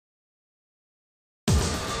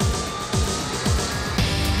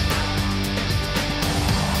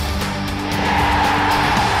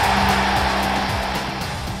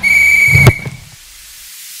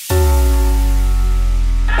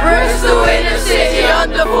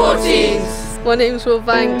14s. My name's Will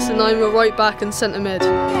Banks and I'm a right back and centre mid.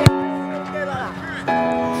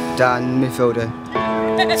 Dan, midfielder.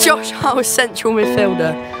 Josh Howe, central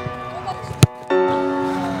midfielder.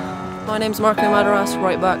 My name's Marco Madaras,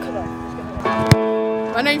 right back.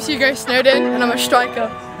 My name's Hugo Snowden and I'm a striker.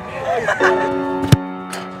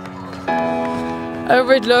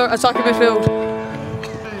 Riddler, attacking midfield.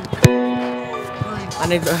 My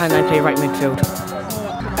name's Johan, I play right midfield.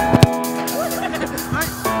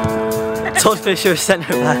 Todd Fisher,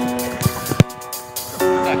 centre back.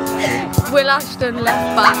 Will Ashton,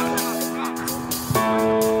 left back.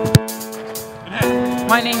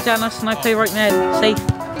 My name's Janice and I play right mid, safe.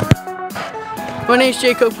 My name's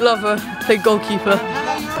Jacob Glover, play goalkeeper.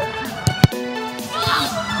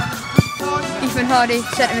 Ethan Hardy,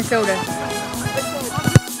 centre midfielder.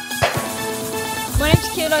 My name's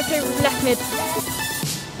Keelan, I play left mid.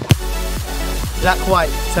 Black White,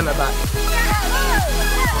 centre back.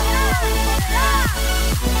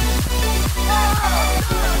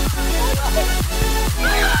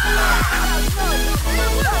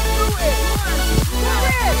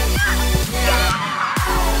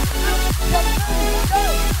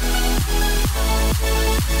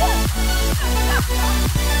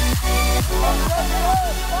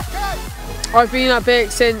 I've been at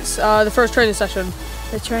BIC since the first training session.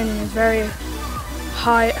 The training is very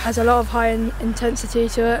high, has a lot of high intensity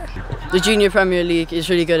to it. The Junior Premier League is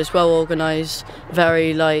really good, it's well organised,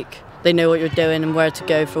 very they know what you're doing and where to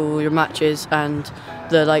go for all your matches, and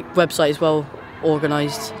the website is well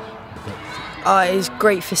organised. It's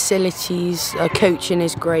great facilities, coaching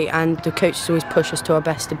is great, and the coaches always push us to our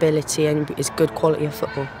best ability, and it's good quality of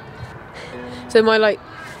football. So my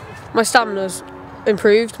stamina's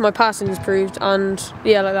improved, my passing's improved, and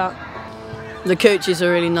yeah, like that. The coaches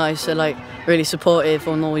are really nice, they're really supportive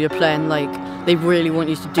on all your playing, they really want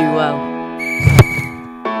you to do well.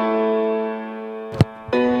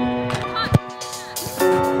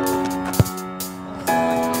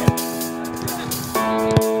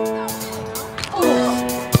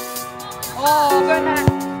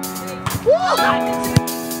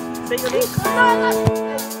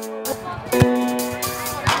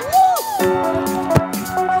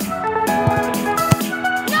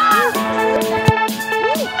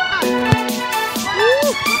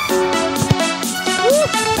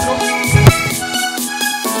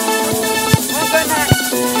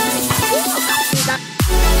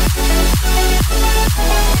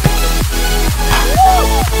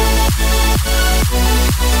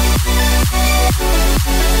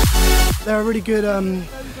 They're a really good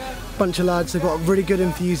bunch of lads. They've got really good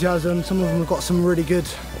enthusiasm. Some of them have got some really good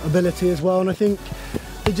ability as well, and I think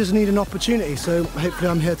they just need an opportunity, so hopefully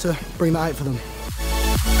I'm here to bring that out for them.